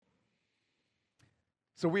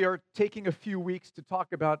So, we are taking a few weeks to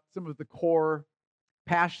talk about some of the core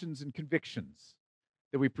passions and convictions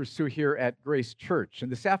that we pursue here at Grace Church.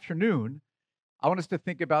 And this afternoon, I want us to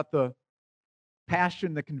think about the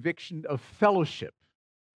passion, the conviction of fellowship,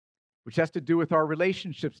 which has to do with our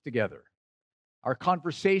relationships together, our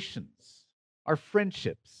conversations, our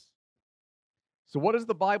friendships. So, what does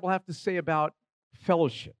the Bible have to say about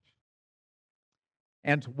fellowship?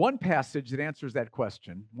 And one passage that answers that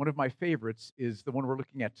question, one of my favorites, is the one we're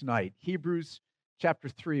looking at tonight, Hebrews chapter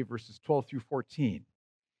 3, verses 12 through 14.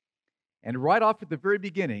 And right off at the very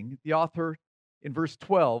beginning, the author in verse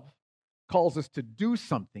 12 calls us to do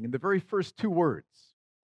something in the very first two words.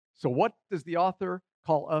 So what does the author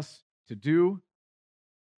call us to do?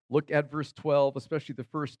 Look at verse 12, especially the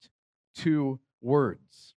first two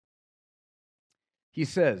words. He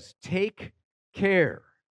says, "Take care,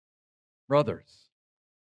 brothers,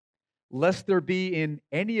 lest there be in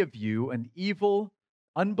any of you an evil,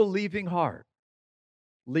 unbelieving heart,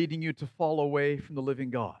 leading you to fall away from the living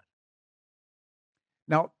God."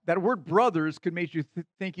 Now, that word brothers could make you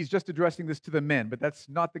think he's just addressing this to the men, but that's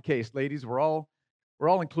not the case, ladies. We're all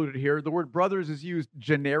included here. The word brothers is used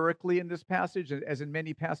generically in this passage, as in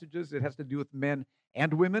many passages. It has to do with men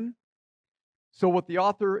and women. So what the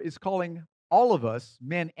author is calling all of us,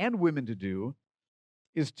 men and women, to do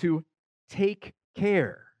is to take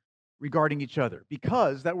care regarding each other,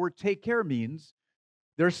 because that word take care means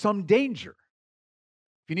there's some danger.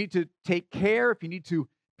 If you need to take care, if you need to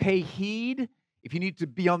pay heed, if you need to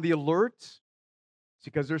be on the alert, it's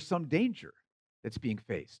because there's some danger that's being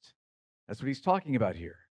faced. That's what he's talking about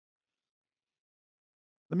here.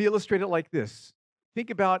 Let me illustrate it like this. Think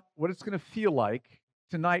about what it's going to feel like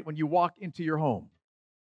tonight when you walk into your home.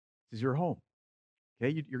 This is your home. Okay,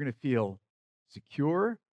 you're going to feel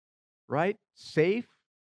secure, right? Safe,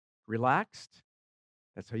 relaxed.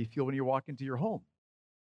 That's how you feel when you walk into your home.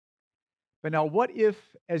 But now, what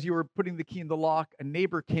if, as you were putting the key in the lock, a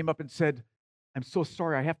neighbor came up and said, "I'm so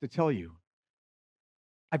sorry, I have to tell you,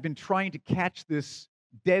 I've been trying to catch this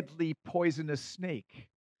deadly poisonous snake,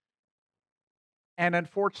 and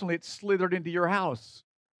unfortunately it slithered into your house,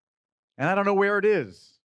 and I don't know where it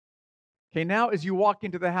is." Okay, now as you walk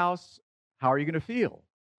into the house, how are you going to feel?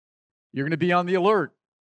 You're going to be on the alert.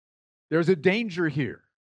 There's a danger here.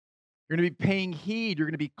 You're going to be paying heed. You're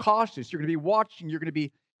going to be cautious. You're going to be watching. You're going to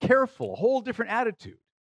be careful. A whole different attitude,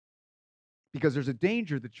 because there's a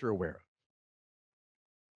danger that you're aware of.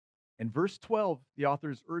 In verse 12, the author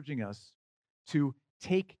is urging us to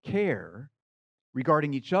take care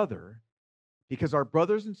regarding each other, because our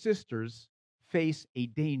brothers and sisters face a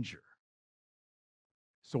danger.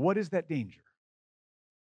 So what is that danger?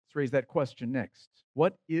 Let's raise that question next.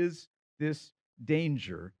 What is this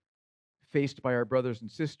danger faced by our brothers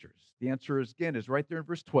and sisters? The answer is right there in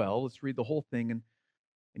verse 12. Let's read the whole thing and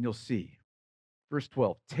you'll see. Verse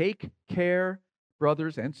 12, "Take care,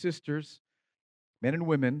 brothers and sisters, men and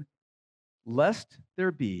women, lest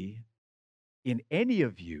there be in any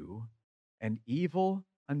of you an evil,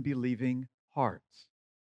 unbelieving heart,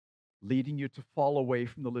 leading you to fall away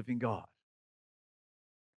from the living God."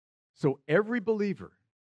 So every believer,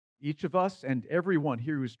 each of us and everyone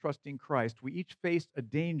here who is trusting Christ, we each face a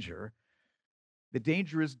danger. The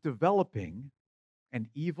danger is developing an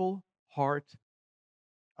evil heart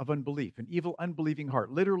of unbelief, an evil, unbelieving heart.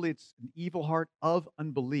 Literally, it's an evil heart of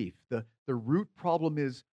unbelief. The root problem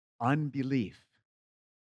is unbelief.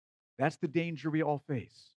 That's the danger we all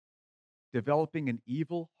face, developing an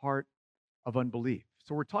evil heart of unbelief.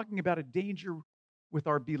 So we're talking about a danger with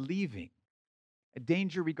our believing, a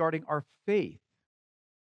danger regarding our faith.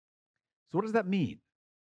 So what does that mean?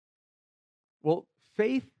 Well,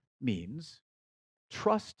 faith means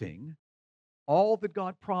trusting all that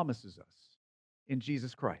God promises us in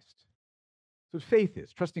Jesus Christ. So faith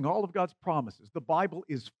is trusting all of God's promises. The Bible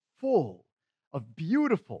is full of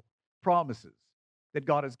beautiful promises that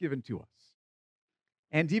God has given to us.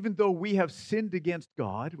 And even though we have sinned against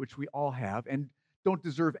God, which we all have, and don't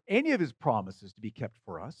deserve any of his promises to be kept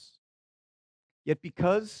for us, yet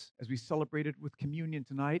because, as we celebrated with communion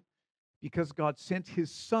tonight, because God sent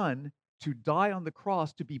his Son to die on the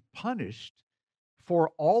cross to be punished for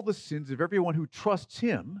all the sins of everyone who trusts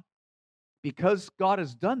him, because God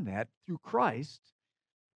has done that through Christ,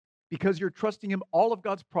 because you're trusting him, all of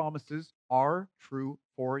God's promises are true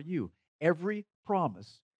for you. Every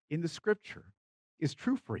promise in the Scripture is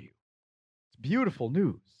true for you. It's beautiful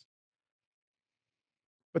news.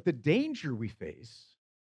 But the danger we face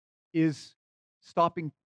is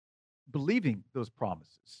stopping believing those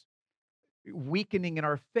promises, weakening in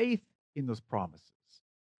our faith in those promises,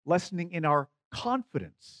 lessening in our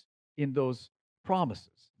confidence in those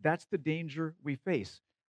promises. That's the danger we face.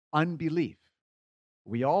 unbelief.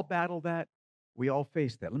 We all battle that. We all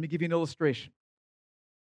face that. Let me give you an illustration.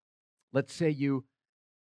 Let's say you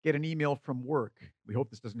get an email from work. We hope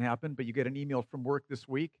this doesn't happen, but you get an email from work this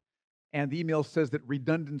week, and the email says that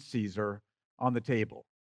redundancies are on the table.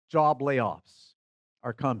 Job layoffs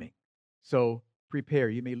are coming. So prepare.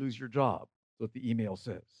 You may lose your job. That's what the email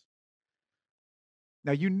says.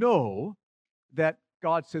 Now, you know that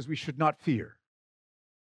God says we should not fear.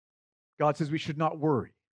 God says we should not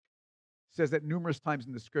worry. He says that numerous times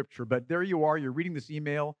in the scripture, but there you are, you're reading this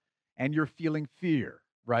email, and you're feeling fear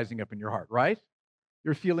rising up in your heart, right?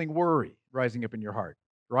 You're feeling worry rising up in your heart,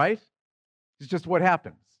 right? It's just what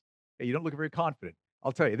happens. Okay, you don't look very confident.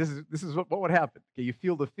 I'll tell you, this is what would happen. Okay, you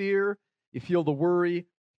feel the fear, you feel the worry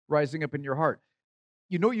rising up in your heart.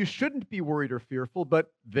 You know you shouldn't be worried or fearful,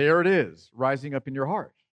 but there it is, rising up in your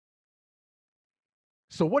heart.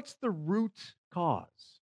 So what's the root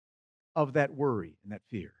cause of that worry and that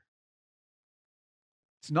fear?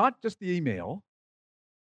 It's not just the email.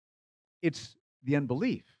 It's the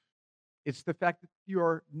unbelief. It's the fact that you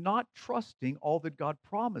are not trusting all that God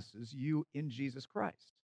promises you in Jesus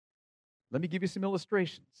Christ. Let me give you some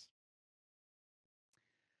illustrations.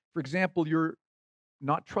 For example, you're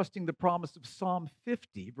not trusting the promise of Psalm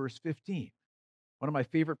 50, verse 15, one of my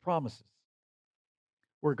favorite promises,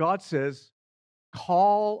 where God says,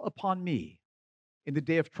 "Call upon me in the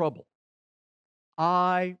day of trouble.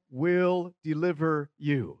 I will deliver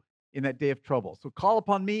you in that day of trouble." So call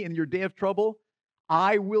upon me in your day of trouble.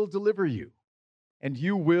 I will deliver you, and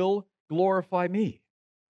you will glorify me.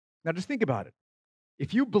 Now just think about it.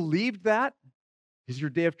 If you believed that is your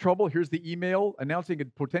day of trouble, here's the email announcing a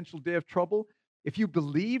potential day of trouble. If you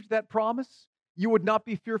believed that promise, you would not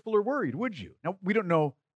be fearful or worried, would you? Now, we don't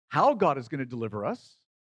know how God is going to deliver us,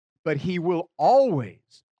 but He will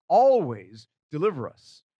always, always deliver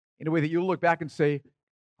us in a way that you'll look back and say,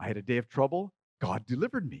 I had a day of trouble, God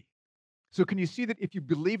delivered me. So can you see that if you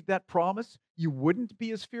believed that promise, you wouldn't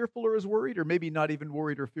be as fearful or as worried, or maybe not even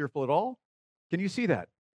worried or fearful at all? Can you see that?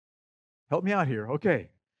 Help me out here. Okay.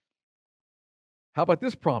 How about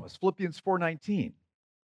this promise? Philippians 4:19,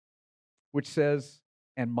 which says,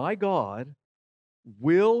 "And my God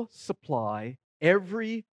will supply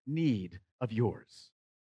every need of yours."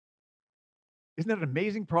 Isn't that an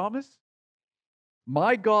amazing promise?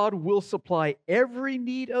 My God will supply every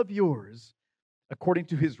need of yours according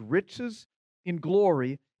to His riches in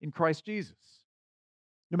glory in Christ Jesus.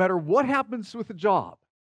 No matter what happens with the job,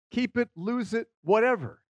 keep it, lose it,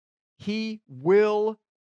 whatever, He will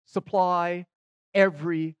supply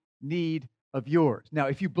every need of yours. Now,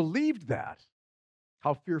 if you believed that,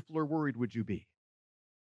 how fearful or worried would you be?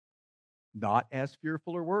 Not as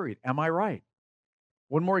fearful or worried. Am I right?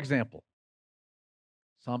 One more example.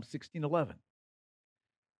 Psalm 16:11.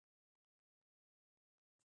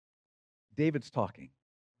 David's talking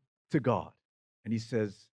to God, and he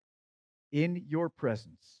says, "In your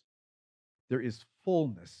presence there is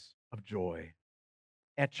fullness of joy.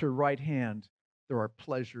 At your right hand there are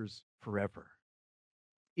pleasures forever."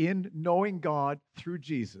 In knowing God through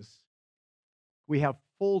Jesus, we have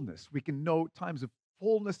fullness. We can know times of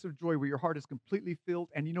fullness of joy where your heart is completely filled,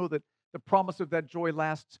 and you know that the promise of that joy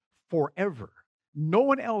lasts forever. No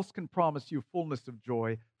one else can promise you fullness of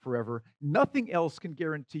joy forever. Nothing else can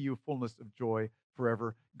guarantee you fullness of joy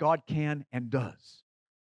forever. God can and does.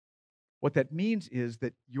 What that means is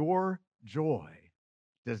that your joy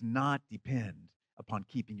does not depend upon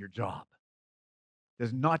keeping your job.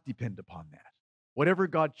 Does not depend upon that. Whatever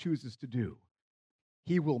God chooses to do,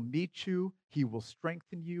 He will meet you, He will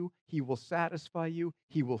strengthen you, He will satisfy you,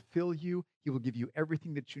 He will fill you, He will give you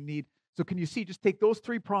everything that you need. So can you see, just take those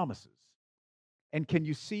three promises, and can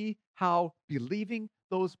you see how believing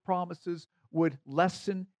those promises would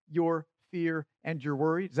lessen your fear and your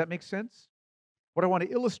worry? Does that make sense? What I want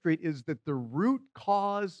to illustrate is that the root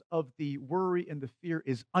cause of the worry and the fear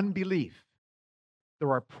is unbelief.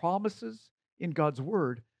 There are promises in God's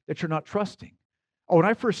word that you're not trusting. Oh, when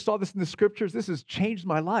I first saw this in the scriptures, this has changed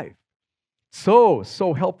my life. So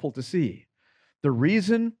helpful to see. The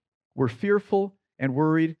reason we're fearful and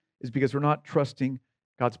worried is because we're not trusting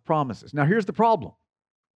God's promises. Now, here's the problem.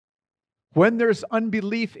 When there's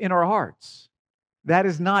unbelief in our hearts, that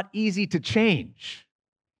is not easy to change.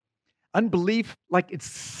 Unbelief, like it's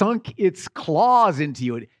sunk its claws into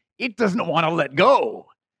you. It doesn't want to let go.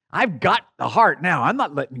 I've got the heart now. I'm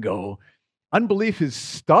not letting go. Unbelief is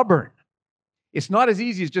stubborn. It's not as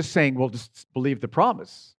easy as just saying, well, just believe the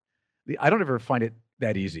promise. I don't ever find it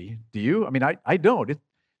that easy. Do you? I mean, I don't.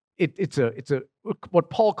 It's what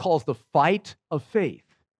Paul calls the fight of faith.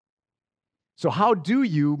 So how do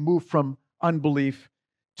you move from unbelief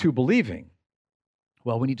to believing?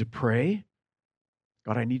 Well, we need to pray.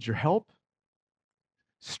 God, I need your help.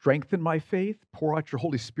 Strengthen my faith. Pour out your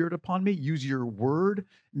Holy Spirit upon me. Use your word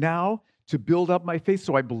now to build up my faith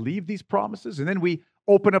so I believe these promises. And then we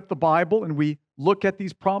open up the Bible and we look at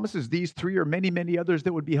these promises, these three or many, many others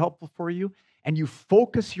that would be helpful for you. And you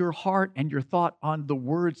focus your heart and your thought on the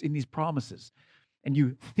words in these promises. And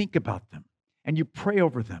you think about them and you pray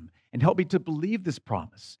over them and help me to believe this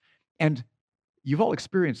promise. And you've all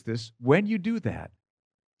experienced this. When you do that,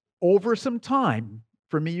 over some time,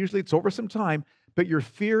 for me, usually it's over some time, but your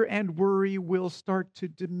fear and worry will start to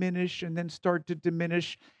diminish and then start to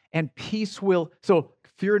diminish, and peace will. So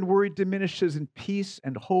fear and worry diminishes, and peace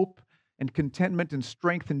and hope and contentment and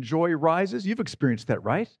strength and joy rises. You've experienced that,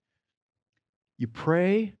 right? You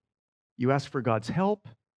pray, you ask for God's help,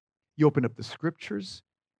 you open up the scriptures,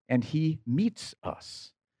 and He meets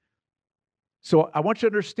us. So I want you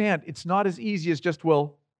to understand, it's not as easy as just,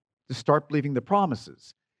 well, to start believing the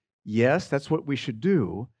promises. Yes, that's what we should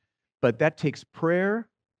do, but that takes prayer,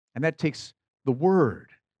 and that takes the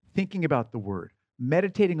Word, thinking about the Word,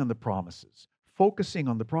 meditating on the promises, focusing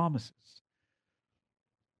on the promises.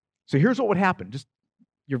 So here's what would happen. Just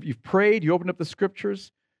you've prayed, you open up the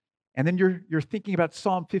scriptures, and then you're thinking about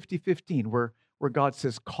Psalm 50:15, where God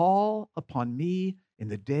says, "Call upon me in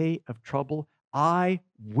the day of trouble. I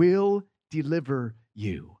will deliver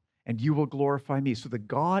you, and you will glorify me." So the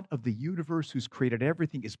God of the universe who's created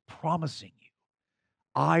everything is promising you,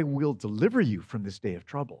 I will deliver you from this day of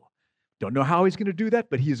trouble. Don't know how He's going to do that,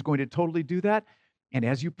 but He is going to totally do that. And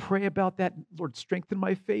as you pray about that, Lord, strengthen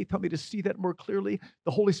my faith. Help me to see that more clearly.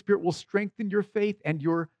 The Holy Spirit will strengthen your faith, and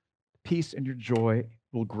your peace and your joy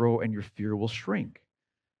will grow, and your fear will shrink.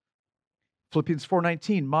 Philippians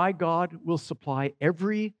 4:19, my God will supply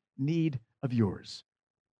every need of yours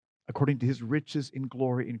according to His riches in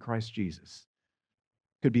glory in Christ Jesus.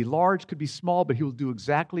 Could be large, could be small, but He will do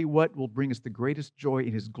exactly what will bring us the greatest joy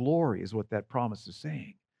in His glory, is what that promise is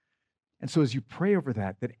saying. And so as you pray over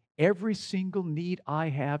that every single need I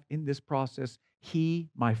have in this process, He,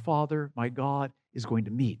 my Father, my God, is going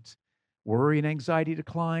to meet. Worry and anxiety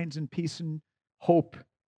declines, and peace and hope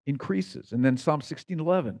increases. And then Psalm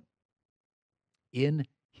 16:11, in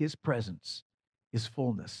His presence is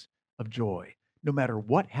fullness of joy. No matter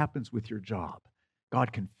what happens with your job,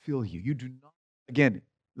 God can fill you. You do not, again,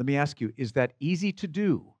 let me ask you, is that easy to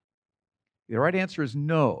do? The right answer is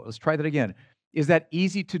no. Let's try that again. Is that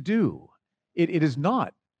easy to do? It is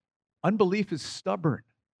not. Unbelief is stubborn.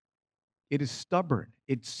 It is stubborn.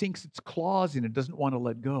 It sinks its claws in. It doesn't want to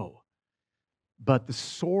let go. But the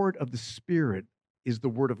sword of the Spirit is the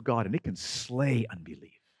Word of God, and it can slay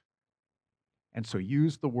unbelief. And so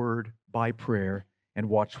use the Word by prayer and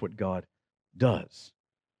watch what God does.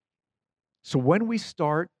 So when we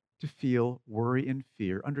start to feel worry and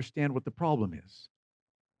fear, understand what the problem is.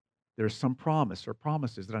 There's some promise or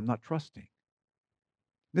promises that I'm not trusting.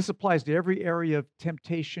 This applies to every area of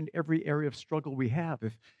temptation, every area of struggle we have.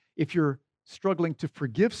 If you're struggling to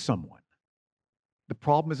forgive someone, the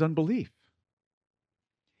problem is unbelief.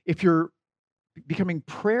 If you're becoming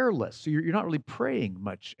prayerless, so you're not really praying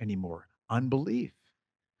much anymore, unbelief.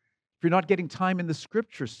 If you're not getting time in the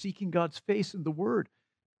Scriptures, seeking God's face in the Word,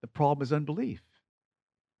 the problem is unbelief.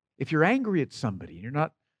 If you're angry at somebody and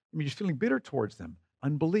you're just feeling bitter towards them,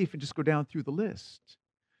 unbelief, and just go down through the list.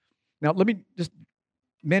 Now, let me just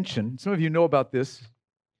mention, some of you know about this,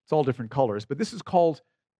 it's all different colors, but this is called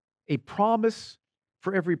a promise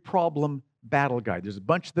for every problem battle guide. There's a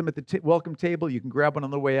bunch of them at the welcome table. You can grab one on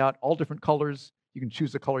the way out, all different colors. You can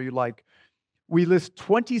choose the color you like. We list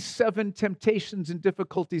 27 temptations and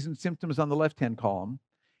difficulties and symptoms on the left-hand column,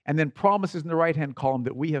 and then promises in the right-hand column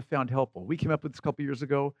that we have found helpful. We came up with this a couple years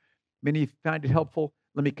ago. Many found it helpful.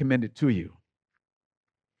 Let me commend it to you.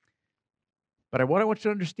 But what I want you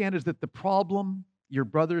to understand is that the problem your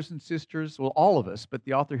brothers and sisters, well, all of us, but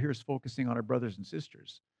the author here is focusing on our brothers and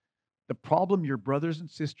sisters. The problem your brothers and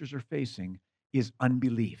sisters are facing is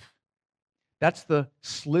unbelief. That's the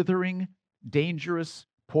slithering, dangerous,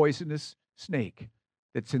 poisonous snake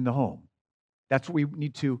that's in the home. That's what we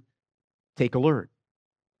need to take alert,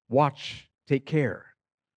 watch, take care.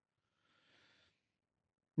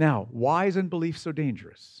 Now, why is unbelief so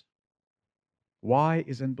dangerous? Why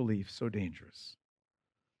is unbelief so dangerous?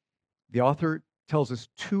 The author tells us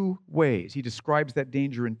two ways. He describes that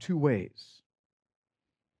danger in two ways.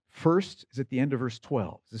 First is at the end of verse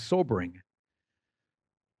 12. This is sobering.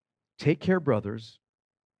 Take care, brothers,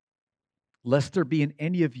 lest there be in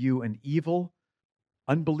any of you an evil,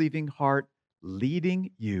 unbelieving heart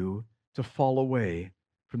leading you to fall away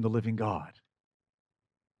from the living God.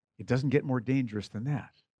 It doesn't get more dangerous than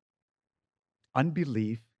that.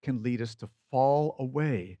 Unbelief can lead us to fall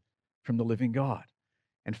away from the living God.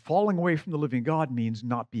 And falling away from the living God means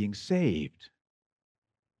not being saved.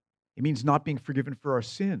 It means not being forgiven for our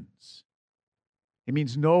sins. It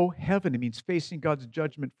means no heaven. It means facing God's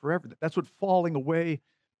judgment forever. That's what falling away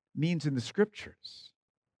means in the Scriptures.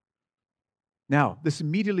 Now, this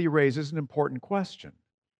immediately raises an important question.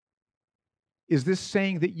 Is this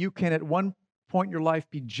saying that you can at one point in your life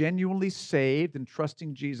be genuinely saved and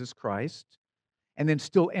trusting Jesus Christ and then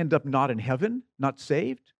still end up not in heaven, not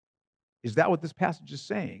saved? Is that what this passage is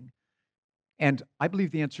saying? And I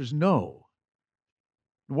believe the answer is no.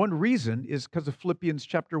 One reason is because of Philippians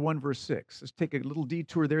chapter 1, verse 6. Let's take a little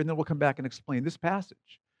detour there, and then we'll come back and explain this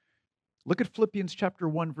passage. Look at Philippians chapter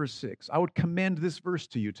 1, verse 6. I would commend this verse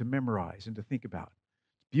to you to memorize and to think about.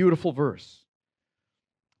 Beautiful verse.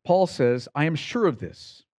 Paul says, I am sure of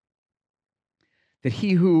this, that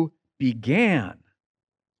he who began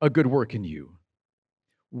a good work in you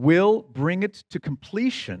will bring it to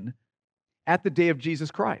completion at the day of Jesus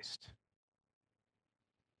Christ.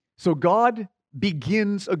 So God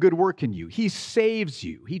begins a good work in you. He saves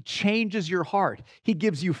you. He changes your heart. He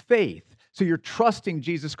gives you faith. So you're trusting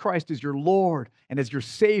Jesus Christ as your Lord and as your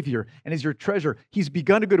Savior and as your treasure. He's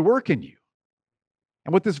begun a good work in you.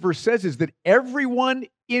 And what this verse says is that everyone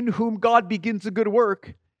in whom God begins a good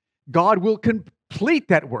work, God will complete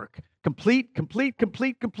that work. Complete,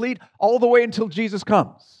 all the way until Jesus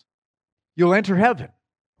comes. You'll enter heaven.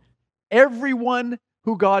 Everyone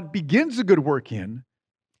who God begins a good work in,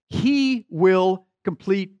 He will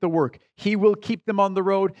complete the work. He will keep them on the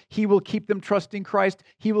road. He will keep them trusting Christ.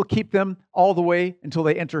 He will keep them all the way until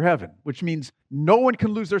they enter heaven, which means no one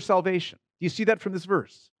can lose their salvation. Do you see that from this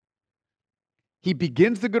verse? He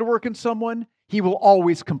begins the good work in someone. He will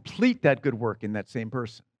always complete that good work in that same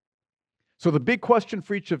person. So the big question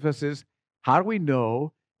for each of us is, how do we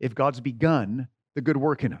know if God's begun the good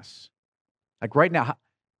work in us? Like right now,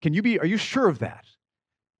 are you sure of that?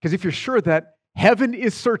 Because if you're sure of that, heaven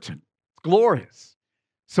is certain. It's glorious.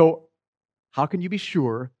 So how can you be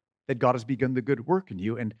sure that God has begun the good work in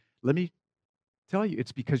you? And let me tell you,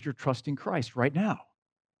 it's because you're trusting Christ right now.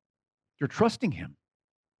 You're trusting Him.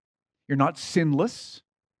 You're not sinless,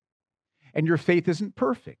 and your faith isn't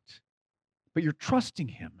perfect, but you're trusting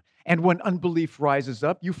Him. And when unbelief rises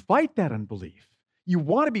up, you fight that unbelief. You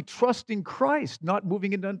want to be trusting Christ, not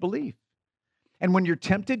moving into unbelief. And when you're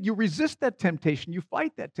tempted, you resist that temptation. You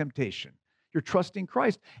fight that temptation. You're trusting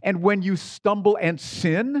Christ. And when you stumble and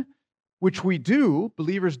sin, which we do,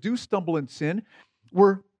 believers do stumble and sin,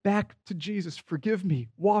 we're back to Jesus. Forgive me,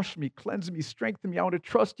 wash me, cleanse me, strengthen me. I want to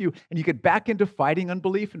trust you. And you get back into fighting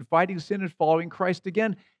unbelief and fighting sin and following Christ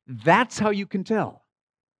again. That's how you can tell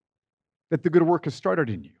that the good work has started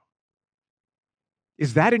in you.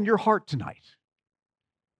 Is that in your heart tonight?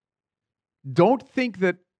 Don't think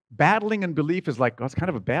that battling unbelief is like, it's kind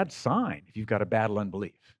of a bad sign if you've got to battle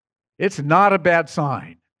unbelief. It's not a bad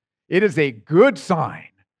sign. It is a good sign.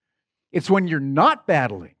 It's when you're not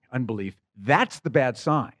battling unbelief, that's the bad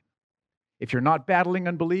sign. If you're not battling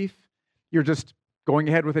unbelief, you're just going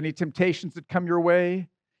ahead with any temptations that come your way.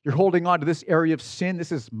 You're holding on to this area of sin.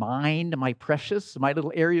 This is mine, my precious, my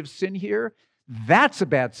little area of sin here. That's a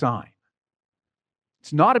bad sign.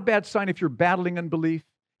 It's not a bad sign if you're battling unbelief,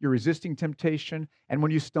 you're resisting temptation, and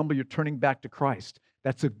when you stumble, you're turning back to Christ.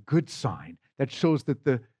 That's a good sign. That shows that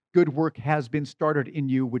the good work has been started in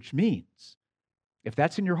you, which means if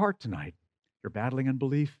that's in your heart tonight, you're battling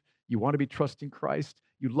unbelief, you want to be trusting Christ,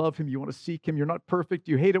 you love Him, you want to seek Him, you're not perfect,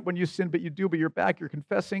 you hate it when you sin, but you do, but you're back, you're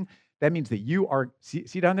confessing, that means that you are,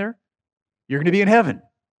 see down there? You're going to be in heaven.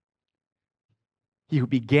 He who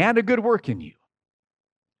began a good work in you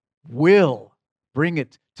will bring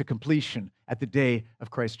it to completion at the day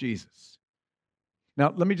of Christ Jesus.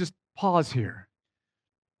 Now, let me just pause here.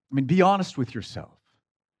 Be honest with yourself.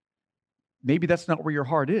 Maybe that's not where your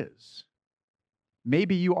heart is.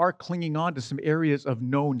 Maybe you are clinging on to some areas of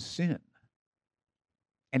known sin.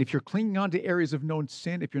 And if you're clinging on to areas of known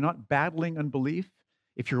sin, if you're not battling unbelief,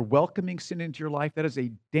 if you're welcoming sin into your life, that is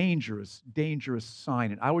a dangerous, dangerous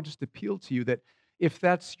sign. And I would just appeal to you that if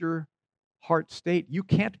that's your heart state, you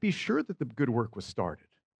can't be sure that the good work was started.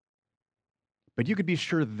 But you could be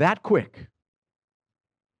sure that quick.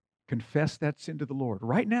 Confess that sin to the Lord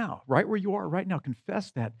right now, right where you are right now.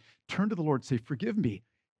 Confess that. Turn to the Lord, say, forgive me.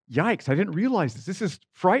 Yikes, I didn't realize this. This is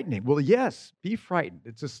frightening. Well, yes, be frightened.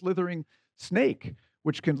 It's a slithering snake,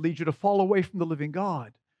 which can lead you to fall away from the living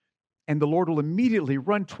God. And the Lord will immediately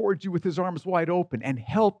run towards you with His arms wide open and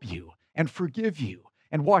help you and forgive you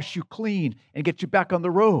and wash you clean and get you back on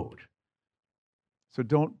the road. So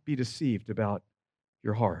don't be deceived about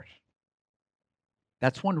your heart.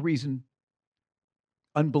 That's one reason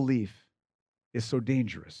unbelief is so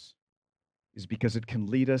dangerous is because it can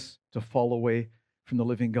lead us to fall away from the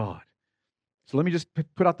living God. So let me just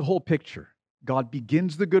put out the whole picture. God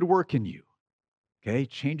begins the good work in you, okay?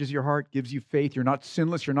 Changes your heart, gives you faith. You're not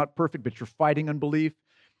sinless, you're not perfect, but you're fighting unbelief.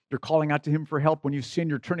 You're calling out to him for help. When you sin,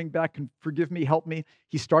 you're turning back and forgive me, help me.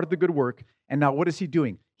 He started the good work, and now what is he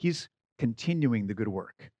doing? He's continuing the good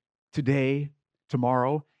work today,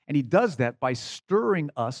 tomorrow, and he does that by stirring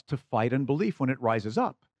us to fight unbelief when it rises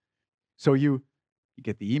up. So you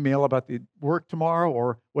get the email about the work tomorrow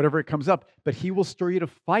or whatever it comes up, but he will stir you to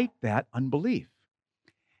fight that unbelief.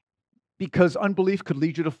 Because unbelief could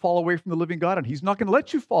lead you to fall away from the living God, and he's not going to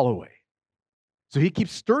let you fall away. So he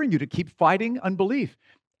keeps stirring you to keep fighting unbelief.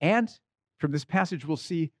 And from this passage, we'll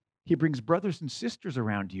see he brings brothers and sisters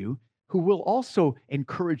around you who will also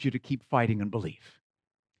encourage you to keep fighting unbelief.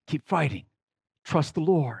 Keep fighting. Trust the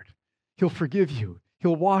Lord. He'll forgive you.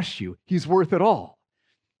 He'll wash you. He's worth it all.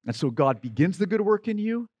 And so God begins the good work in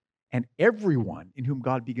you, and everyone in whom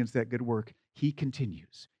God begins that good work, he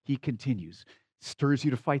continues. He continues. Stirs you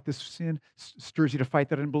to fight this sin, stirs you to fight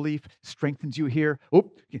that unbelief, strengthens you here,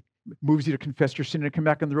 moves you to confess your sin and come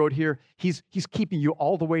back on the road here. He's keeping you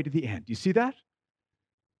all the way to the end. Do you see that?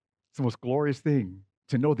 It's the most glorious thing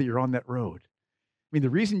to know that you're on that road. I mean, the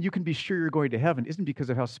reason you can be sure you're going to heaven isn't because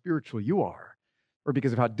of how spiritual you are or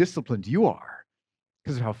because of how disciplined you are,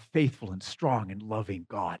 because of how faithful and strong and loving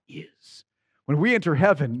God is. When we enter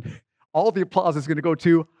heaven, all the applause is going to go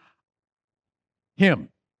to him.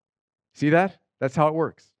 See that? That's how it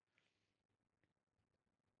works.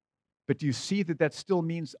 But do you see that that still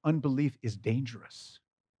means unbelief is dangerous?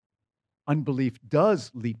 Unbelief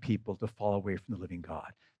does lead people to fall away from the living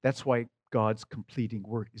God. That's why God's completing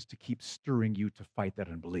work is to keep stirring you to fight that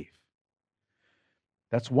unbelief.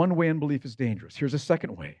 That's one way unbelief is dangerous. Here's a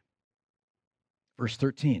second way. Verse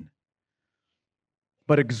 13.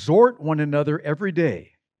 But exhort one another every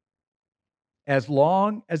day, as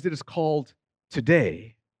long as it is called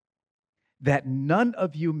today, that none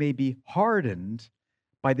of you may be hardened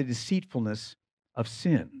by the deceitfulness of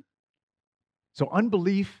sin. So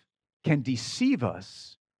unbelief can deceive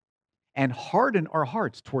us and harden our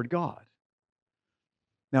hearts toward God.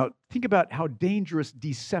 Now, think about how dangerous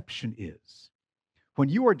deception is. When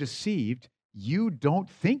you are deceived, you don't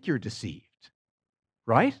think you're deceived,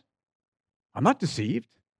 right? I'm not deceived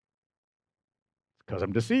because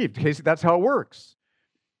I'm deceived. Okay, so that's how it works.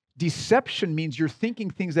 Deception means you're thinking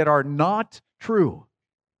things that are not true,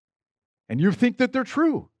 and you think that they're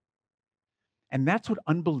true. And that's what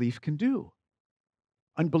unbelief can do.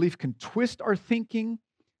 Unbelief can twist our thinking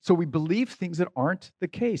so we believe things that aren't the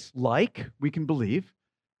case. Like we can believe,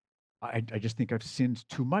 I just think I've sinned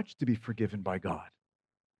too much to be forgiven by God.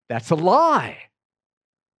 That's a lie.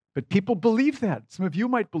 But people believe that. Some of you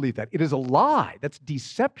might believe that. It is a lie. That's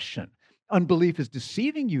deception. Unbelief is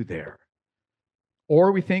deceiving you there.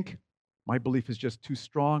 Or we think, my belief is just too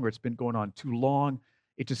strong, or it's been going on too long.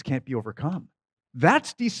 It just can't be overcome.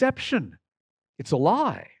 That's deception. It's a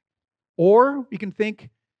lie. Or we can think,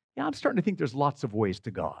 yeah, I'm starting to think there's lots of ways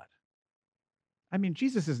to God. I mean,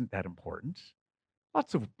 Jesus isn't that important.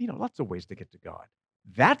 Lots of ways to get to God.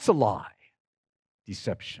 That's a lie.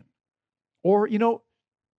 Deception. Or,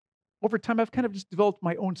 over time, I've kind of just developed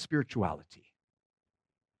my own spirituality.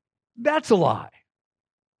 That's a lie.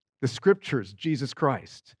 The scriptures, Jesus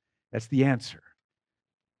Christ, that's the answer.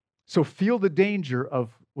 So feel the danger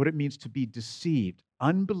of what it means to be deceived.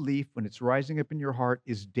 Unbelief, when it's rising up in your heart,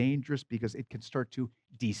 is dangerous because it can start to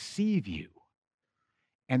deceive you.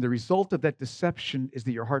 And the result of that deception is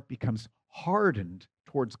that your heart becomes hardened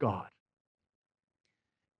towards God.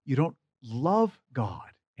 You don't love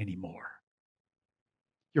God anymore.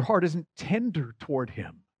 Your heart isn't tender toward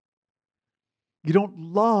him. You don't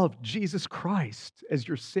love Jesus Christ as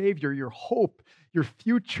your Savior, your hope, your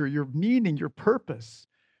future, your meaning, your purpose.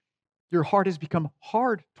 Your heart has become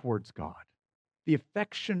hard towards God. The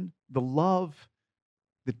affection, the love,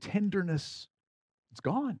 the tenderness, it's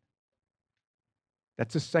gone.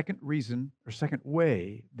 That's a second reason or second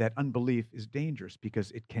way that unbelief is dangerous,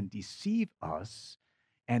 because it can deceive us,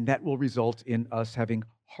 and that will result in us having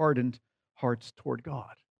hardened hearts toward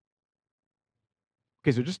God.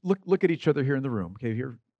 Okay, so just look at each other here in the room. Okay,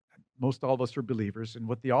 here, most all of us are believers, and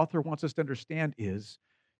what the author wants us to understand is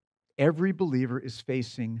every believer is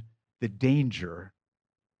facing the danger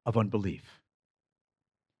of unbelief,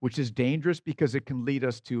 which is dangerous because it can lead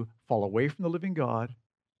us to fall away from the living God,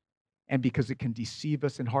 and because it can deceive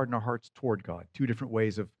us and harden our hearts toward God. Two different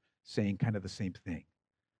ways of saying kind of the same thing.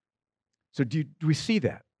 So do we see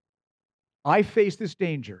that? I face this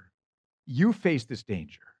danger. You face this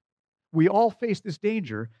danger. We all face this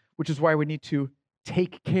danger, which is why we need to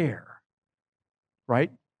take care,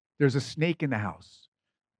 right? There's a snake in the house,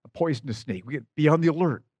 a poisonous snake. We be on the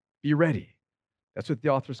alert, be ready. That's what the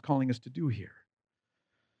author is calling us to do here.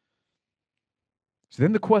 So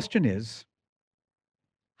then the question is,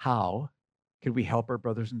 how can we help our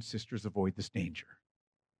brothers and sisters avoid this danger?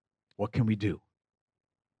 What can we do?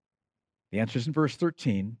 The answer is in verse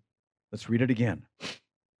 13. Let's read it again.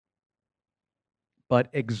 But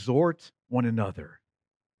exhort one another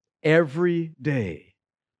every day,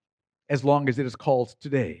 as long as it is called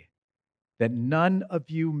today, that none of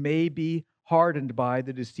you may be hardened by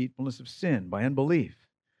the deceitfulness of sin, by unbelief.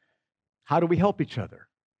 How do we help each other?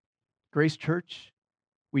 Grace Church,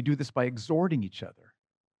 we do this by exhorting each other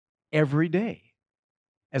every day,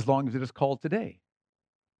 as long as it is called today.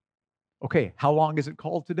 Okay, how long is it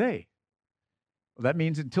called today? Well, that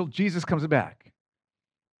means until Jesus comes back.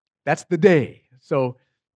 That's the day. So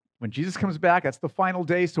when Jesus comes back, that's the final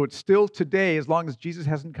day. So it's still today as long as Jesus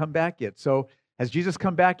hasn't come back yet. So has Jesus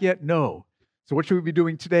come back yet? No. So what should we be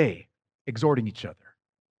doing today? Exhorting each other,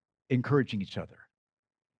 encouraging each other,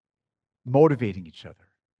 motivating each other,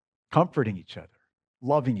 comforting each other,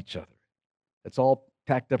 loving each other. That's all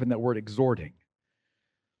packed up in that word exhorting.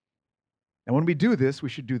 And when we do this, we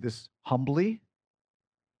should do this humbly.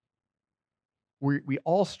 We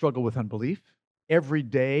all struggle with unbelief. Every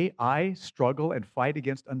day I struggle and fight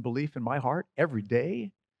against unbelief in my heart. Every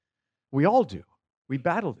day. We all do. We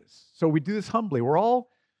battle this. So we do this humbly. We're all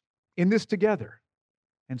in this together.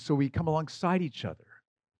 And so we come alongside each other.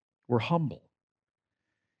 We're humble.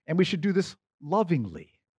 And we should do this lovingly.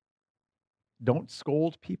 Don't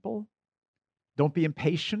scold people. Don't be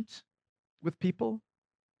impatient with people.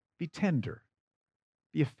 Be tender.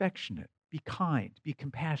 Be affectionate. Be kind. Be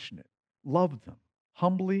compassionate. Love them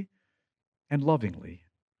humbly and lovingly.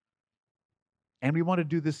 And we want to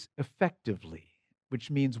do this effectively,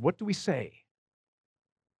 which means, what do we say?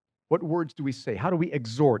 What words do we say? How do we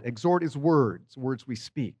exhort? Exhort is words we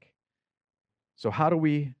speak. So how do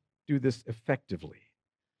we do this effectively?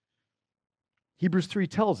 Hebrews 3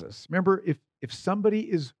 tells us, remember, if somebody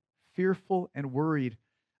is fearful and worried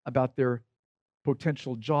about their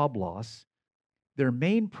potential job loss, their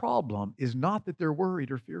main problem is not that they're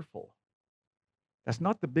worried or fearful. That's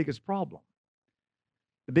not the biggest problem.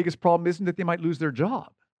 The biggest problem isn't that they might lose their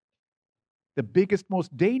job. The biggest,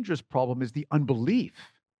 most dangerous problem is the unbelief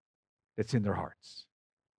that's in their hearts.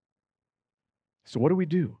 So what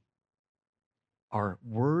do? Our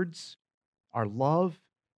words, our love,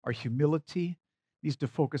 our humility needs to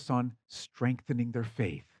focus on strengthening their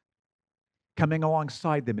faith, coming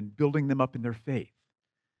alongside them and building them up in their faith.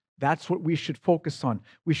 That's what we should focus on.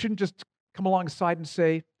 We shouldn't just come alongside and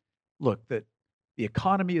say, look, that the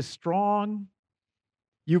economy is strong.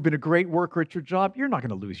 You've been a great worker at your job. You're not going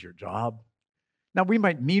to lose your job. Now, we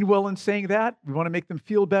might mean well in saying that. We want to make them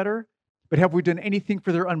feel better. But have we done anything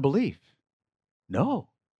for their unbelief? No.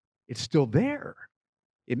 It's still there.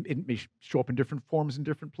 It may show up in different forms in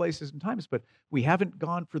different places and times, but we haven't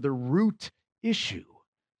gone for the root issue,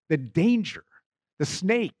 the danger, the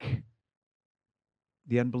snake,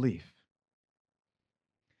 the unbelief.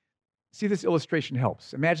 See, this illustration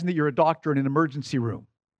helps. Imagine that you're a doctor in an emergency room.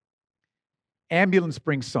 Ambulance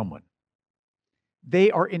brings someone.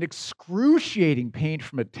 They are in excruciating pain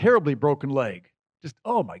from a terribly broken leg. Just,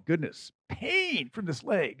 oh my goodness, pain from this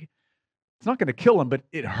leg. It's not going to kill them, but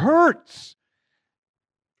it hurts.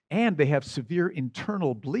 And they have severe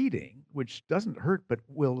internal bleeding, which doesn't hurt, but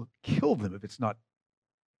will kill them if it's not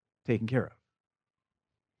taken care of.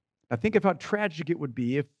 Now think of how tragic it would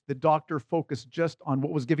be if the doctor focused just on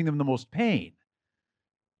what was giving them the most pain,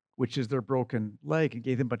 which is their broken leg, and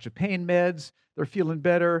gave them a bunch of pain meds. They're feeling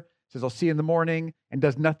better, says, I'll see you in the morning, and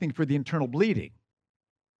does nothing for the internal bleeding,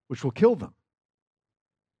 which will kill them.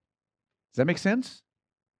 Does that make sense?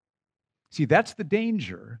 See, that's the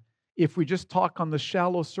danger if we just talk on the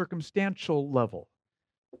shallow circumstantial level.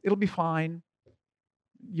 It'll be fine.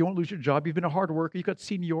 You won't lose your job. You've been a hard worker. You've got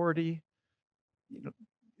seniority.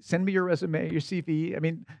 Send me your resume, your CV. I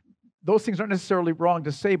mean, those things aren't necessarily wrong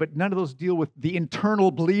to say, but none of those deal with the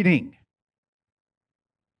internal bleeding.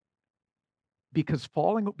 Because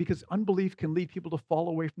unbelief can lead people to fall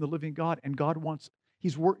away from the living God, and God wants,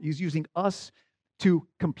 He's using us to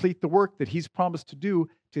complete the work that He's promised to do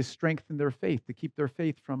to strengthen their faith, to keep their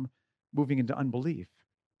faith from moving into unbelief.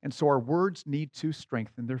 And so our words need to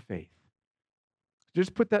strengthen their faith.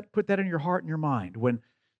 Just put that in your heart and your mind.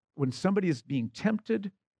 When somebody is being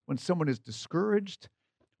tempted, when someone is discouraged,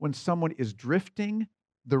 when someone is drifting,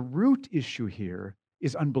 the root issue here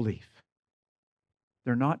is unbelief.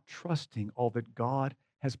 They're not trusting all that God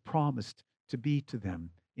has promised to be to them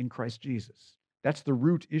in Christ Jesus. That's the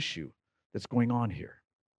root issue. that's going on here.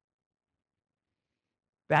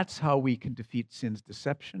 That's how we can defeat sin's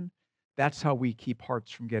deception. That's how we keep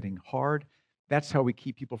hearts from getting hard. That's how we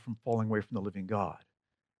keep people from falling away from the living God.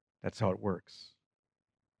 That's how it works.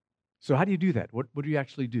 So how do you do that? What do you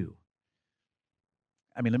actually do?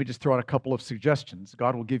 I mean, let me just throw out a couple of suggestions.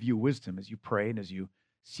 God will give you wisdom as you pray and as you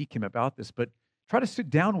seek Him about this, but try to sit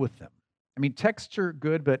down with them. I mean, texts are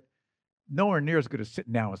good, but nowhere near as good as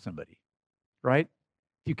sitting down with somebody, right?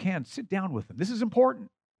 If you can, sit down with them. This is important.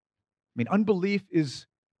 I mean, unbelief is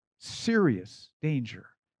serious danger.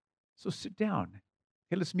 So sit down.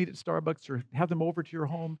 Hey, let's meet at Starbucks or have them over to your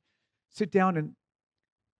home. Sit down and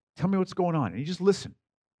tell me what's going on. And you just listen.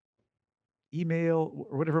 Email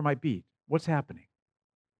or whatever it might be. What's happening?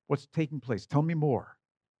 What's taking place? Tell me more.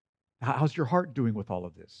 How's your heart doing with all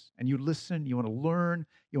of this? And you listen, you want to learn,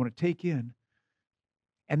 you want to take in.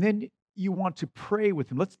 And then you want to pray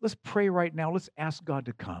with him. Let's pray right now. Let's ask God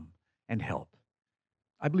to come and help.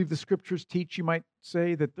 I believe the scriptures teach, you might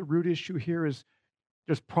say, that the root issue here is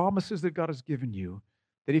there's promises that God has given you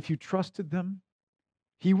that if you trusted them,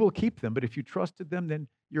 He will keep them. But if you trusted them, then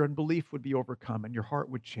your unbelief would be overcome and your heart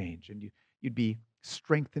would change and you'd be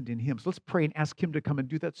strengthened in Him. So let's pray and ask Him to come and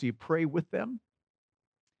do that. So you pray with them,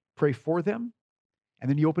 pray for them, and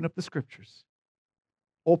then you open up the scriptures.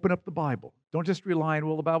 Open up the Bible. Don't just rely on,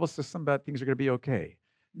 well, the Bible says some bad things are going to be okay.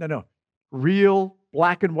 No. Real,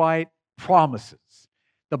 black and white promises.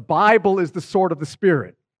 The Bible is the sword of the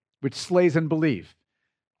Spirit, which slays unbelief.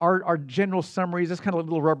 Our general summaries, that's kind of a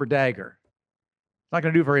little rubber dagger. It's not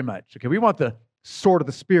going to do very much. Okay, we want the sword of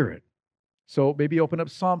the Spirit. So maybe open up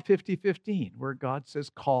Psalm 50:15, where God says,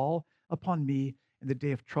 call upon me in the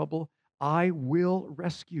day of trouble. I will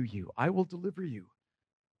rescue you. I will deliver you,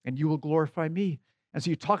 and you will glorify me. And so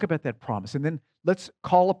you talk about that promise, and then let's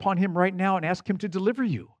call upon Him right now and ask Him to deliver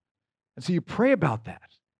you. And so you pray about that.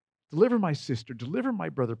 Deliver my sister, deliver my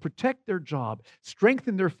brother, protect their job,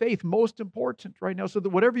 strengthen their faith, most important right now, so that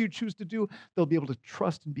whatever you choose to do, they'll be able to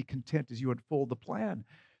trust and be content as you unfold the plan.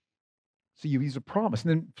 So you use a promise.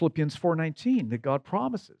 And then Philippians 4:19, that God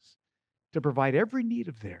promises to provide every need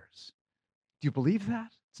of theirs. Do you believe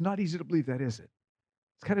that? It's not easy to believe that, is it?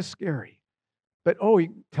 It's kind of scary. But,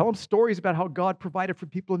 you tell them stories about how God provided for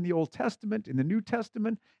people in the Old Testament, in the New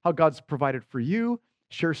Testament, how God's provided for you.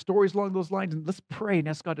 Share stories along those lines, and let's pray and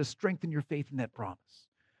ask God to strengthen your faith in that promise.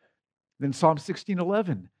 Then Psalm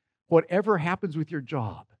 16:11, whatever happens with your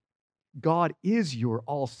job, God is your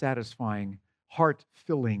all-satisfying,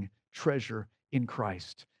 heart-filling treasure in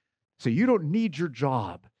Christ. So you don't need your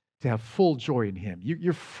job to have full joy in Him.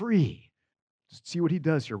 You're free. Just see what He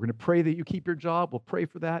does here. We're going to pray that you keep your job. We'll pray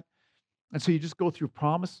for that. And so you just go through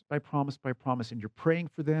promise by promise by promise, and you're praying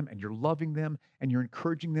for them, and you're loving them, and you're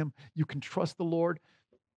encouraging them. You can trust the Lord.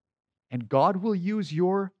 And God will use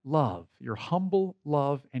your love, your humble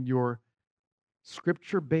love, and your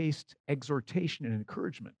scripture-based exhortation and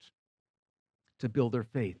encouragement to build their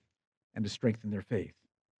faith and to strengthen their faith.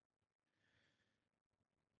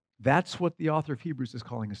 That's what the author of Hebrews is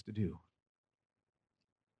calling us to do.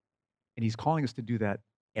 And he's calling us to do that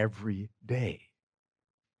every day.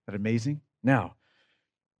 Isn't that amazing? Now,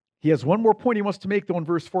 he has one more point he wants to make, though, in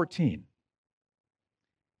verse 14.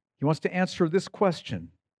 He wants to answer this question.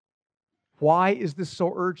 Why is this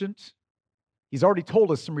so urgent? He's already told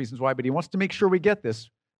us some reasons why, but he wants to make sure we get this.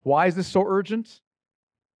 Why is this so urgent?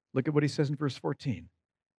 Look at what he says in verse 14.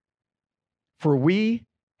 For we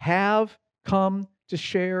have come to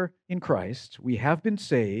share in Christ. We have been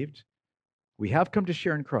saved. We have come to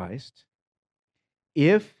share in Christ.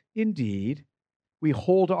 If indeed we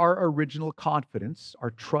hold our original confidence, our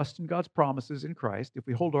trust in God's promises in Christ, if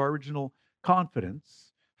we hold our original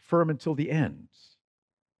confidence firm until the end.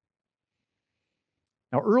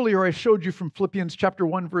 Now, earlier I showed you from Philippians chapter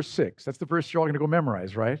 1, verse 6. That's the verse you're all going to go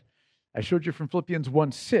memorize, right? I showed you from Philippians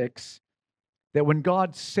 1:6 that when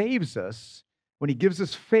God saves us, when He gives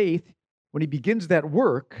us faith, when He begins that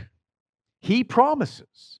work, He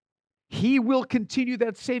promises He will continue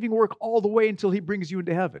that saving work all the way until He brings you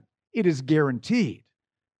into heaven. It is guaranteed.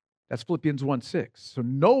 That's Philippians 1:6. So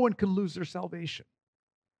no one can lose their salvation.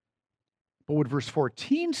 But what verse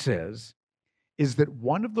 14 says is that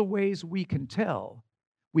one of the ways we can tell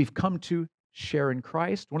we've come to share in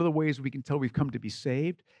Christ, one of the ways we can tell we've come to be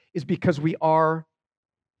saved, is because we are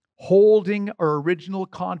holding our original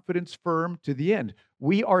confidence firm to the end.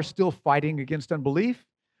 We are still fighting against unbelief.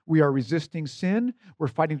 We are resisting sin. We're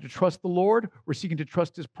fighting to trust the Lord. We're seeking to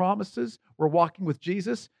trust His promises. We're walking with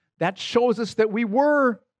Jesus. That shows us that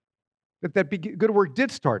that good work did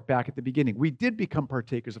start back at the beginning. We did become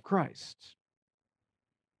partakers of Christ.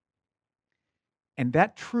 And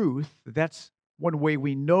that truth, that's one way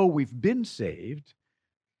we know we've been saved,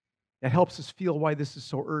 that helps us feel why this is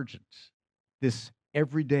so urgent, this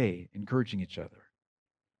every day encouraging each other.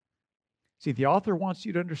 See, the author wants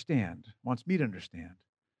me to understand,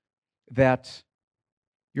 that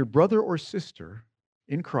your brother or sister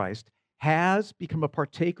in Christ has become a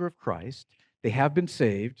partaker of Christ. They have been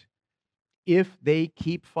saved if they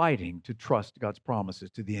keep fighting to trust God's promises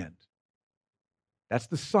to the end. That's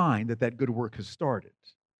the sign that that good work has started.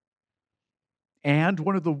 And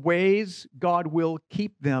one of the ways God will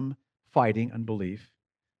keep them fighting unbelief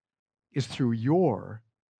is through your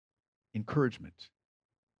encouragement,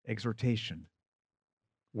 exhortation,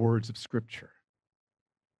 words of Scripture.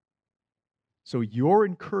 So your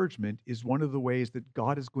encouragement is one of the ways that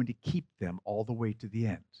God is going to keep them all the way to the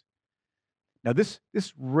end. Now, this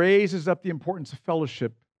raises up the importance of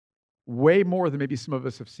fellowship way more than maybe some of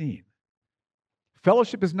us have seen.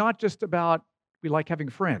 Fellowship is not just about we like having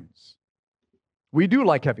friends. We do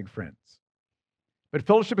like having friends. But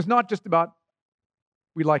fellowship is not just about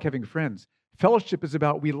we like having friends. Fellowship is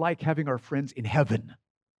about we like having our friends in heaven.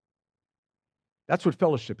 That's what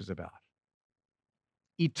fellowship is about.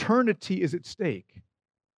 Eternity is at stake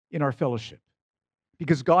in our fellowship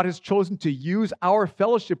because God has chosen to use our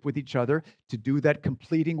fellowship with each other to do that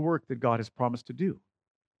completing work that God has promised to do.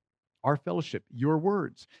 Our fellowship, your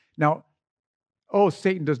words. Now,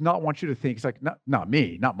 Satan does not want you to think, it's like, not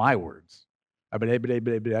me, not my words.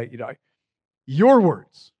 Your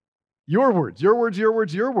words. Your words, your words, your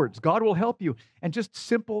words, your words. God will help you. And just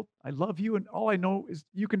simple, I love you, and all I know is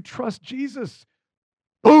you can trust Jesus.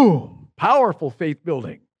 Boom! Powerful faith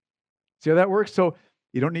building. See how that works? So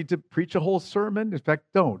you don't need to preach a whole sermon. In fact,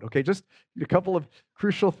 don't. Okay, just a couple of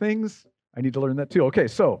crucial things. I need to learn that too. Okay,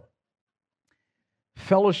 so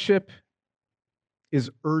fellowship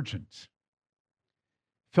is urgent.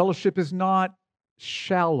 Fellowship is not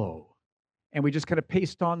shallow. And we just kind of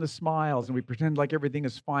paste on the smiles and we pretend like everything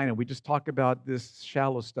is fine and we just talk about this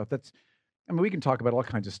shallow stuff. We can talk about all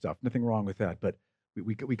kinds of stuff. Nothing wrong with that. But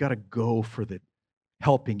we got to go for the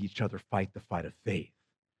helping each other fight the fight of faith.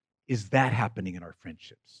 Is that happening in our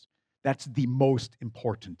friendships? That's the most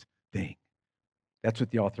important thing. That's what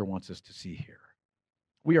the author wants us to see here.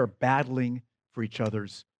 We are battling for each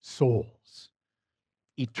other's souls.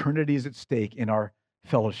 Eternity is at stake in our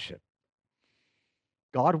fellowship.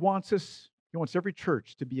 God wants us, He wants every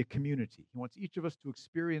church to be a community. He wants each of us to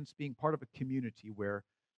experience being part of a community where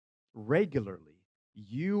regularly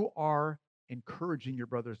you are encouraging your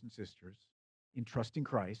brothers and sisters in trusting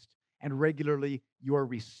Christ, and regularly you are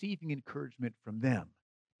receiving encouragement from them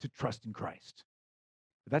to trust in Christ.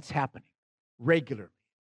 But that's happening regularly,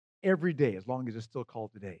 every day, as long as it's still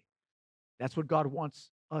called today. That's what God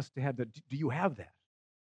wants us to have. Do you have that?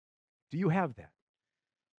 Do you have that?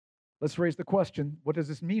 Let's raise the question, what does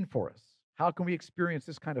this mean for us? How can we experience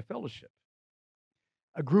this kind of fellowship?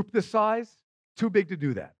 A group this size, too big to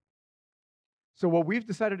do that. So what we've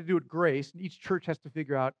decided to do at Grace, and each church has to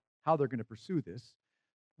figure out how they're going to pursue this,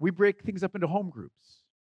 we break things up into home groups.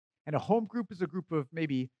 And a home group is a group of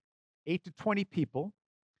maybe 8 to 20 people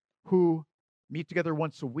who meet together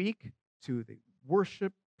once a week to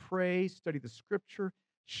worship, pray, study the Scripture,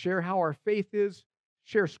 share how our faith is,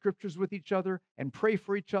 share Scriptures with each other, and pray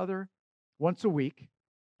for each other once a week.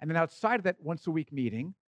 And then outside of that once a week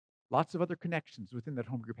meeting, lots of other connections within that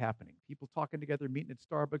home group happening. People talking together, meeting at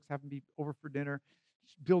Starbucks, having to be over for dinner,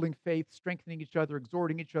 building faith, strengthening each other,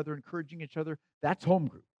 exhorting each other, encouraging each other. That's home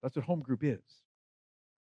group. That's what home group is.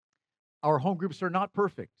 Our home groups are not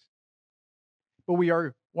perfect, but we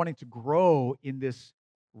are wanting to grow in this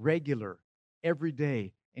regular,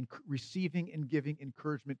 everyday, and receiving and giving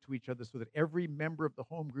encouragement to each other so that every member of the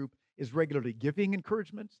home group is regularly giving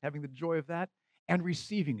encouragement, having the joy of that, and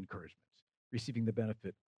receiving encouragement, receiving the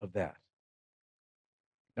benefit of that.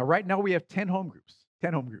 Now, right now we have 10 home groups,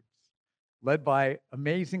 led by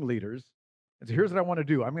amazing leaders. And so here's what I want to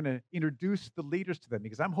do. I'm going to introduce the leaders to them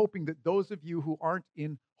because I'm hoping that those of you who aren't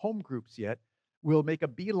in home groups yet will make a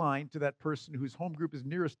beeline to that person whose home group is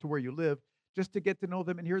nearest to where you live just to get to know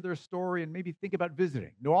them and hear their story and maybe think about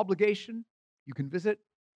visiting. No obligation. You can visit.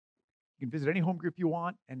 You can visit any home group you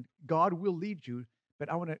want, and God will lead you. But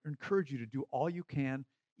I want to encourage you to do all you can,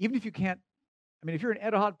 even if you can't. If you're an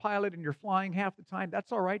Etihad pilot and you're flying half the time,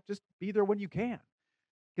 that's all right. Just be there when you can,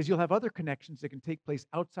 because you'll have other connections that can take place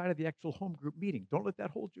outside of the actual home group meeting. Don't let that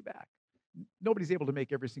hold you back. Nobody's able to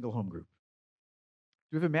make every single home group.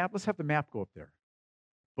 Do we have a map? Let's have the map go up there.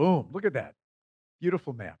 Boom, look at that.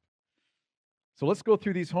 Beautiful map. So let's go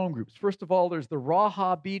through these home groups. First of all, there's the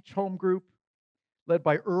Raha Beach home group led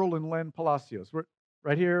by Earl and Len Palacios. We're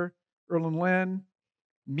right here, Earl and Len,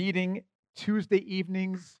 meeting Tuesday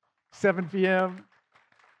evenings 7 p.m.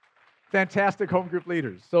 Fantastic home group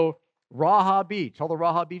leaders. So Raha Beach, all the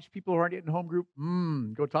Raha Beach people who aren't yet in home group,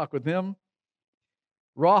 go talk with them.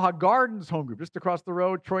 Raha Gardens home group, just across the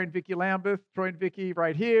road. Troy and Vicky Lambeth. Troy and Vicky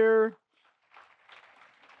right here.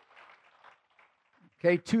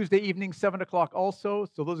 Okay, Tuesday evening, 7 o'clock also.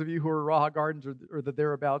 So those of you who are Raha Gardens or the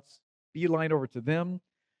thereabouts, beeline over to them.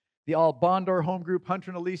 The Al Bondar home group,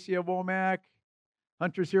 Hunter and Alicia Womack.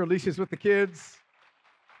 Hunter's here, Alicia's with the kids.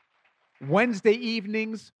 Wednesday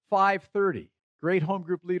evenings, 5:30. Great home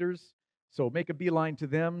group leaders. So make a beeline to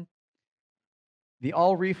them. The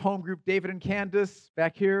All Reef home group, David and Candace,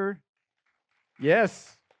 back here.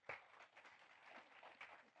 Yes.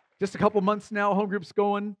 Just a couple months now, home group's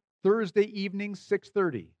going. Thursday evening,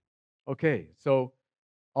 6:30. Okay, so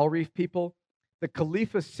All Reef people. The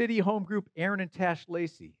Khalifa City home group, Aaron and Tash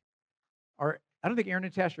Lacey. I don't think Aaron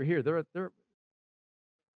and Tash are here. They're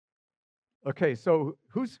okay, so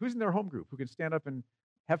who's in their home group who can stand up and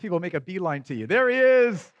have people make a beeline to you? There he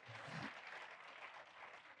is.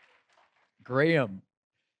 Graham.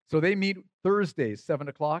 So they meet Thursdays, 7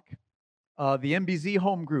 o'clock. The MBZ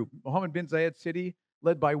home group, Mohammed bin Zayed City,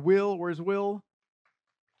 led by Will. Where's Will?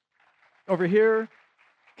 Over here.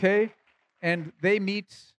 Okay. And they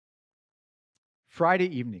meet Friday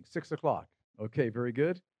evening, 6 o'clock. Okay, very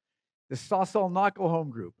good. The Sasal Nakal home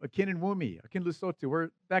group, Akin and Wumi, Akin Lusotu. We're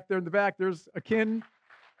back there in the back. There's Akin.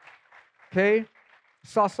 Okay.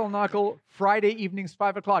 Sasal Nakal, Friday evenings,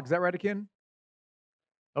 5 o'clock. Is that right, Akin?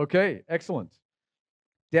 Okay, excellent.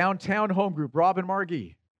 Downtown home group, Rob and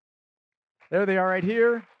Margie. There they are right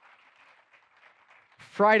here.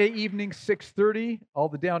 Friday evening, 6:30, all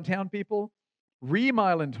the downtown people. Ream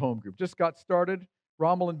Island home group, just got started.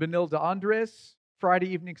 Rommel and Benilda Andres, Friday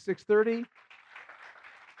evening, 6:30.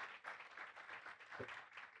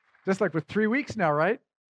 Just like for 3 weeks now, right?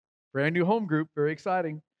 Brand new home group, very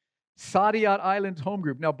exciting. Saadiyat Island home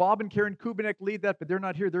group. Now, Bob and Karen Kubanek lead that, but they're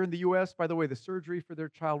not here. They're in the U.S. By the way, the surgery for their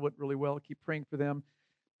child went really well. Keep praying for them.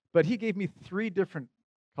 But he gave me 3 different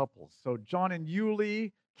couples. So John and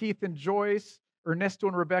Yuli, Keith and Joyce, Ernesto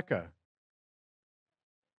and Rebecca.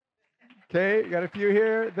 Okay, you got a few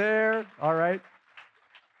here, there. All right.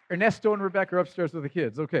 Ernesto and Rebecca are upstairs with the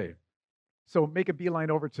kids. Okay. So make a beeline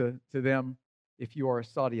over to them if you are a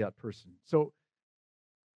Saadiyat person. So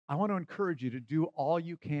I want to encourage you to do all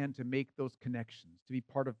you can to make those connections, to be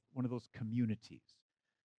part of one of those communities.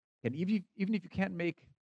 And even if you can't make,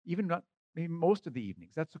 even not maybe most of the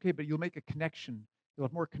evenings, that's okay, but you'll make a connection. You'll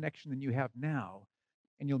have more connection than you have now.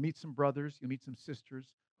 And you'll meet some brothers, you'll meet some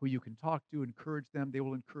sisters who you can talk to, encourage them. They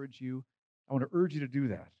will encourage you. I want to urge you to do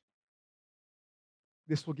that.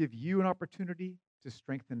 This will give you an opportunity to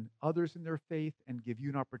strengthen others in their faith and give you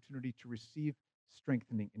an opportunity to receive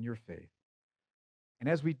strengthening in your faith. And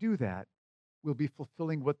as we do that, we'll be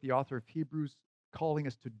fulfilling what the author of Hebrews is calling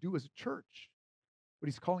us to do as a church, what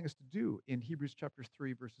he's calling us to do in Hebrews chapter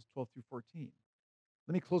 3, verses 12 through 14.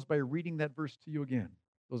 Let me close by reading that verse to you again,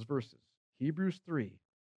 those verses. Hebrews 3,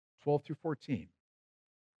 12 through 14.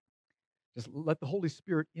 Just let the Holy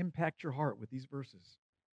Spirit impact your heart with these verses.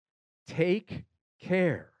 Take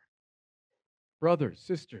care, brothers,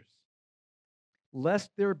 sisters, lest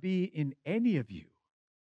there be in any of you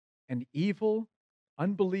an evil,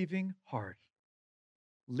 unbelieving heart,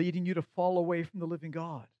 leading you to fall away from the living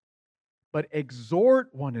God. But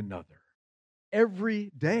exhort one another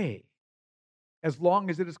every day, as long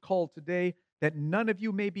as it is called today, that none of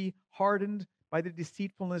you may be hardened by the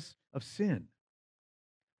deceitfulness of sin.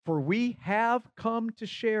 For we have come to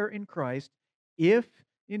share in Christ, if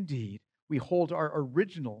indeed we hold our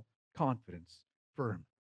original confidence firm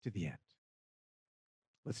to the end.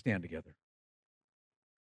 Let's stand together.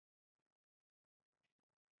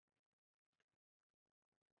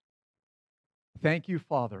 Thank you,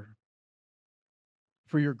 Father,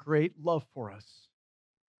 for your great love for us,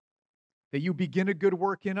 that you begin a good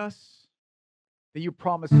work in us, that you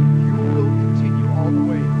promise you will continue all the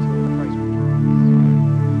way